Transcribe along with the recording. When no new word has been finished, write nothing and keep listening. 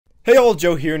Hey all,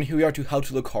 Joe here, and here we are to How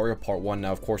to Lucario Part 1.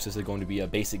 Now, of course, this is going to be a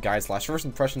basic guide slash first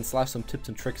impression slash some tips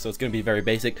and tricks, so it's going to be very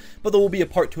basic, but there will be a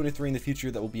Part 2 and a 3 in the future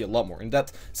that will be a lot more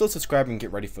in-depth, so subscribe and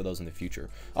get ready for those in the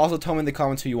future. Also, tell me in the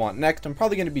comments who you want next. I'm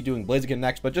probably going to be doing Blaziken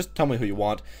next, but just tell me who you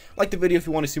want. Like the video if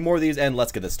you want to see more of these, and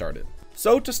let's get this started.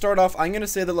 So, to start off, I'm going to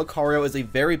say that Lucario is a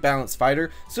very balanced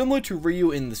fighter, similar to Ryu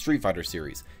in the Street Fighter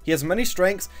series. He has many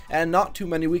strengths, and not too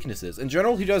many weaknesses. In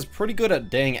general, he does pretty good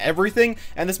at dang everything,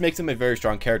 and this makes him a very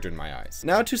strong character in my eyes.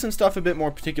 Now to some stuff a bit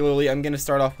more particularly, I'm going to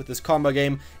start off with his combo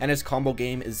game, and his combo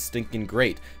game is stinking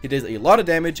great. He does a lot of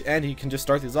damage, and he can just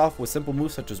start these off with simple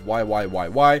moves such as Y,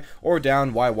 or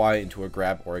down Y into a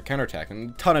grab or a counterattack,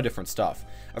 and a ton of different stuff.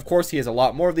 Of course, he has a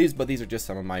lot more of these, but these are just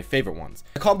some of my favorite ones.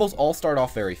 The combos all start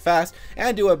off very fast,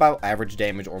 and do about average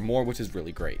damage or more, which is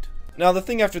really great. Now, the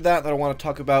thing after that I want to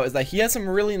talk about is that he has some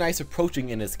really nice approaching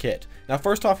in his kit. Now,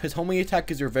 first off, his homing attack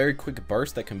is your very quick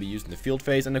burst that can be used in the field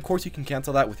phase, and of course you can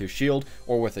cancel that with your shield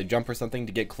or with a jump or something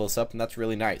to get close up, and that's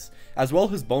really nice. As well,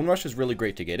 his bone rush is really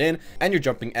great to get in, and your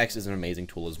jumping X is an amazing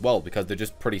tool as well because they're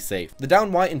just pretty safe. The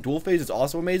down Y in dual phase is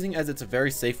also amazing as it's a very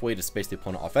safe way to space the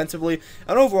opponent offensively,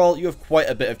 and overall you have quite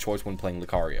a bit of choice when playing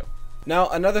Lucario. Now,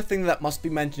 another thing that must be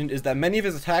mentioned is that many of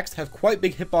his attacks have quite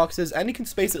big hitboxes, and he can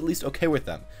space at least okay with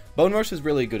them. Bone Rush is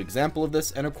really a good example of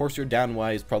this, and of course your down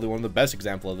Y is probably one of the best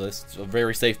examples of this. It's a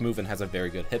very safe move and has a very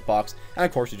good hitbox, and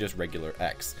of course you're just regular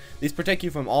X. These protect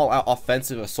you from all-out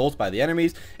offensive assaults by the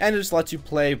enemies, and it just lets you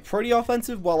play pretty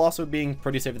offensive while also being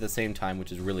pretty safe at the same time,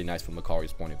 which is really nice from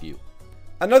Lucario's point of view.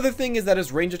 Another thing is that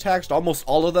his range attacks, almost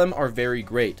all of them, are very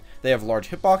great. They have large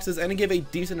hitboxes and give a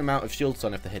decent amount of shield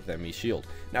stun if they hit the enemy's shield.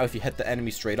 Now, if you hit the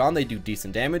enemy straight on, they do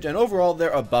decent damage, and overall,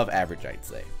 they're above average, I'd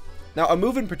say. Now, a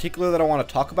move in particular that I want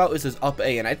to talk about is his up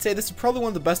A, and I'd say this is probably one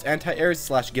of the best anti-airs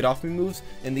slash get off me moves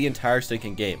in the entire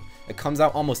stinking game. It comes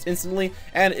out almost instantly,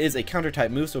 and is a counter type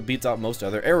move, so it beats out most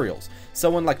other aerials.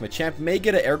 Someone like Machamp may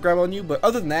get an air grab on you, but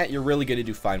other than that, you're really going to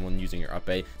do fine when using your up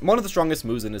A. One of the strongest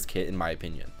moves in his kit, in my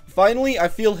opinion. Finally, I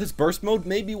feel his burst mode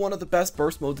may be one of the best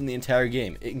burst modes in the entire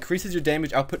game. It increases your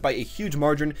damage output by a huge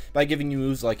margin by giving you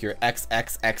moves like your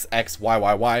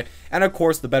Y, and of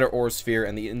course the better Aura Sphere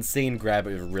and the insane grab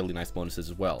are really nice bonuses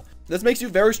as well. This makes you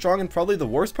very strong, and probably the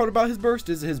worst part about his burst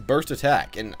is his burst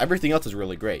attack, and everything else is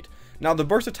really great. Now, the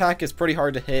burst attack is pretty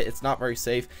hard to hit, it's not very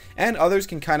safe, and others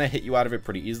can kind of hit you out of it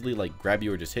pretty easily, like grab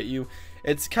you or just hit you.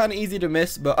 It's kind of easy to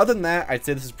miss, but other than that, I'd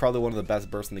say this is probably one of the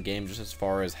best bursts in the game, just as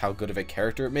far as how good of a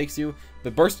character it makes you.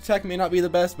 The burst attack may not be the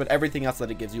best, but everything else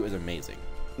that it gives you is amazing.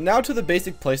 Now to the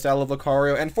basic playstyle of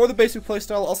Lucario, and for the basic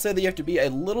playstyle, I'll say that you have to be a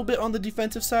little bit on the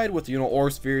defensive side with, Aura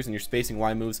Spheres and your spacing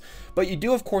Y moves, but you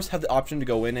do of course have the option to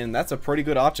go in, and that's a pretty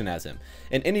good option as him.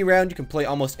 In any round, you can play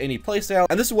almost any playstyle,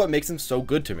 and this is what makes him so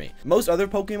good to me. Most other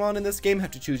Pokemon in this game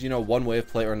have to choose, one way of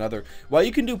play or another, while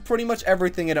you can do pretty much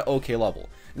everything at an okay level.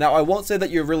 Now, I won't say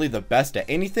that you're really the best at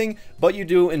anything, but you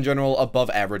do, in general, above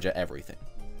average at everything.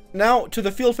 Now, to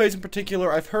the field phase in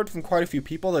particular, I've heard from quite a few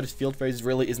people that his field phase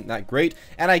really isn't that great,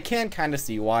 and I can kind of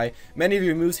see why. Many of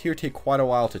your moves here take quite a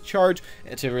while to charge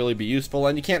to really be useful,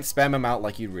 and you can't spam them out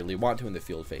like you really want to in the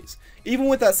field phase. Even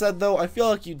with that said though, I feel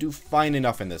like you do fine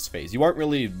enough in this phase. You aren't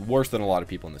really worse than a lot of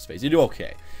people in this phase. You do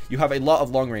okay. You have a lot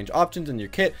of long range options in your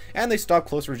kit, and they stop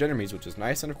close range enemies, which is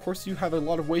nice, and of course you have a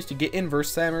lot of ways to get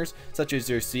inverse Sammers, such as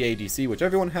your CADC, which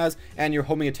everyone has, and your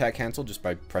homing attack cancel just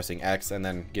by pressing X and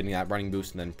then getting that running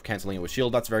boost and then canceling it with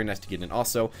shield. That's very nice to get in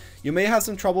also. You may have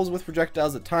some troubles with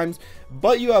projectiles at times,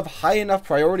 but you have high enough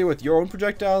priority with your own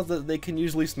projectiles that they can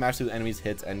usually smash through the enemy's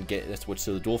hits and get a switch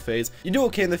to the dual phase. You do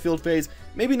okay in the field phase,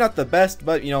 maybe not the best,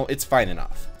 but it's fine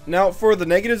enough. Now, for the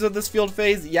negatives of this field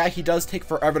phase, yeah, he does take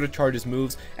forever to charge his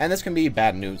moves, and this can be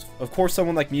bad news. Of course,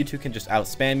 someone like Mewtwo can just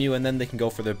out-spam you, and then they can go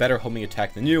for their better homing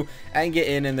attack than you, and get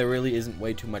in, and there really isn't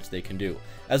way too much they can do.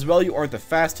 As well, you aren't the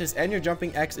fastest, and your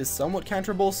jumping X is somewhat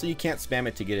counterable, so you can't spam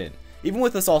it to get in. Even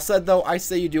with this all said though, I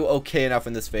say you do okay enough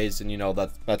in this phase, and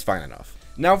that's fine enough.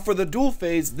 Now for the dual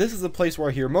phase, this is a place where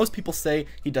I hear most people say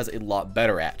he does a lot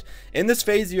better at. In this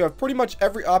phase, you have pretty much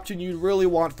every option you really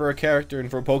want for a character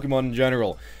and for Pokemon in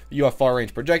general. You have far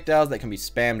range projectiles that can be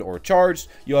spammed or charged,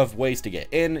 you have ways to get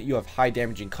in, you have high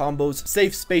damaging combos,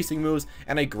 safe spacing moves,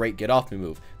 and a great get off me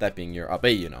move, that being your up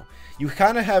A, You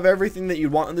kind of have everything that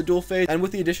you'd want in the dual phase, and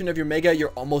with the addition of your Mega, you're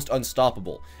almost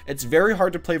unstoppable. It's very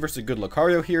hard to play versus a good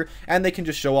Lucario here, and they can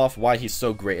just show off why he's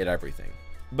so great at everything.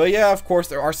 But yeah, of course,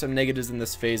 there are some negatives in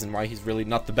this phase and why he's really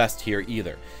not the best here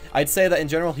either. I'd say that in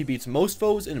general, he beats most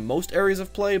foes in most areas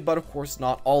of play, but of course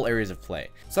not all areas of play.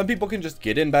 Some people can just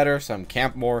get in better, some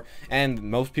camp more, and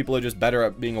most people are just better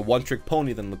at being a one-trick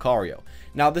pony than Lucario.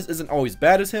 Now, this isn't always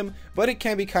bad as him, but it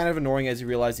can be kind of annoying as you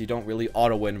realize you don't really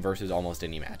auto-win versus almost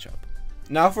any matchup.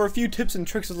 Now for a few tips and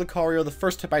tricks of Lucario, the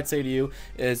first tip I'd say to you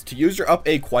is to use your up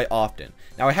A quite often.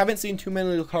 Now I haven't seen too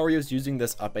many Lucarios using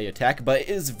this up A attack, but it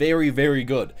is very, very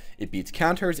good. It beats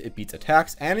counters, it beats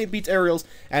attacks, and it beats aerials,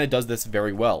 and it does this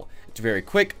very well. It's very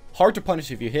quick, hard to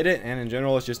punish if you hit it, and in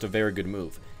general it's just a very good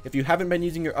move. If you haven't been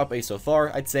using your up A so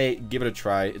far, I'd say give it a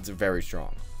try, it's very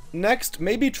strong. Next,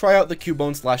 maybe try out the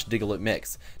Cubone / Diglett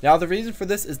mix. Now the reason for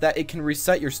this is that it can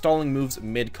reset your stalling moves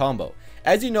mid-combo.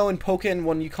 As you know in Pokken,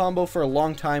 when you combo for a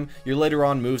long time, your later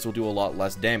on moves will do a lot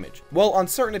less damage. Well, on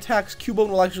certain attacks, Cubone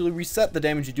will actually reset the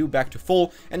damage you do back to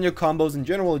full, and your combos in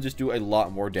general will just do a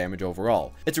lot more damage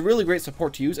overall. It's a really great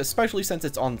support to use, especially since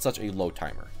it's on such a low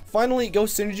timer. Finally, go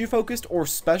synergy focused or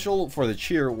special for the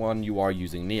cheer when you are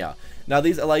using Nia. Now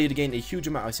these allow you to gain a huge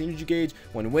amount of synergy gauge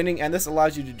when winning, and this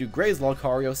allows you to do great as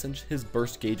Lucario since his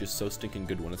burst gauge is so stinking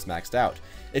good when it's maxed out.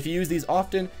 If you use these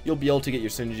often, you'll be able to get your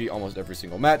synergy almost every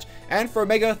single match, and for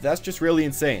Mega, that's just really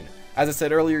insane. As I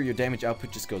said earlier, your damage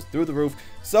output just goes through the roof,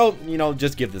 so,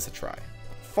 just give this a try.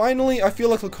 Finally, I feel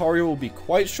like Lucario will be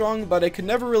quite strong, but I could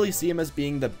never really see him as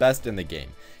being the best in the game.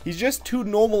 He's just too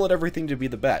normal at everything to be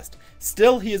the best.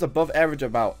 Still, he is above average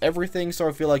about everything, so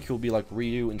I feel like he'll be like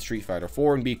Ryu in Street Fighter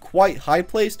 4 and be quite high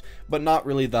placed, but not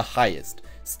really the highest.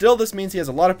 Still, this means he has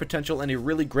a lot of potential and a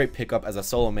really great pickup as a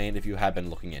solo main if you have been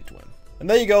looking into him. And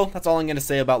there you go, that's all I'm going to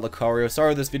say about Lucario.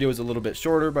 Sorry this video is a little bit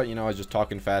shorter, but I was just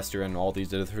talking faster and all these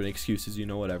different excuses,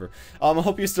 whatever. I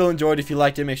hope you still enjoyed. If you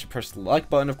liked it, make sure to press the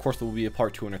like button. Of course, there will be a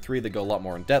part 2 and a 3 that go a lot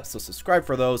more in depth, so subscribe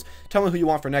for those. Tell me who you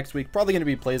want for next week. Probably going to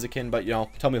be Blaziken, but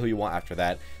tell me who you want after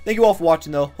that. Thank you all for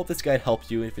watching though. Hope this guide helped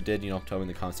you. If it did, tell me in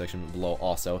the comment section below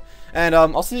also. And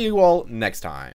I'll see you all next time.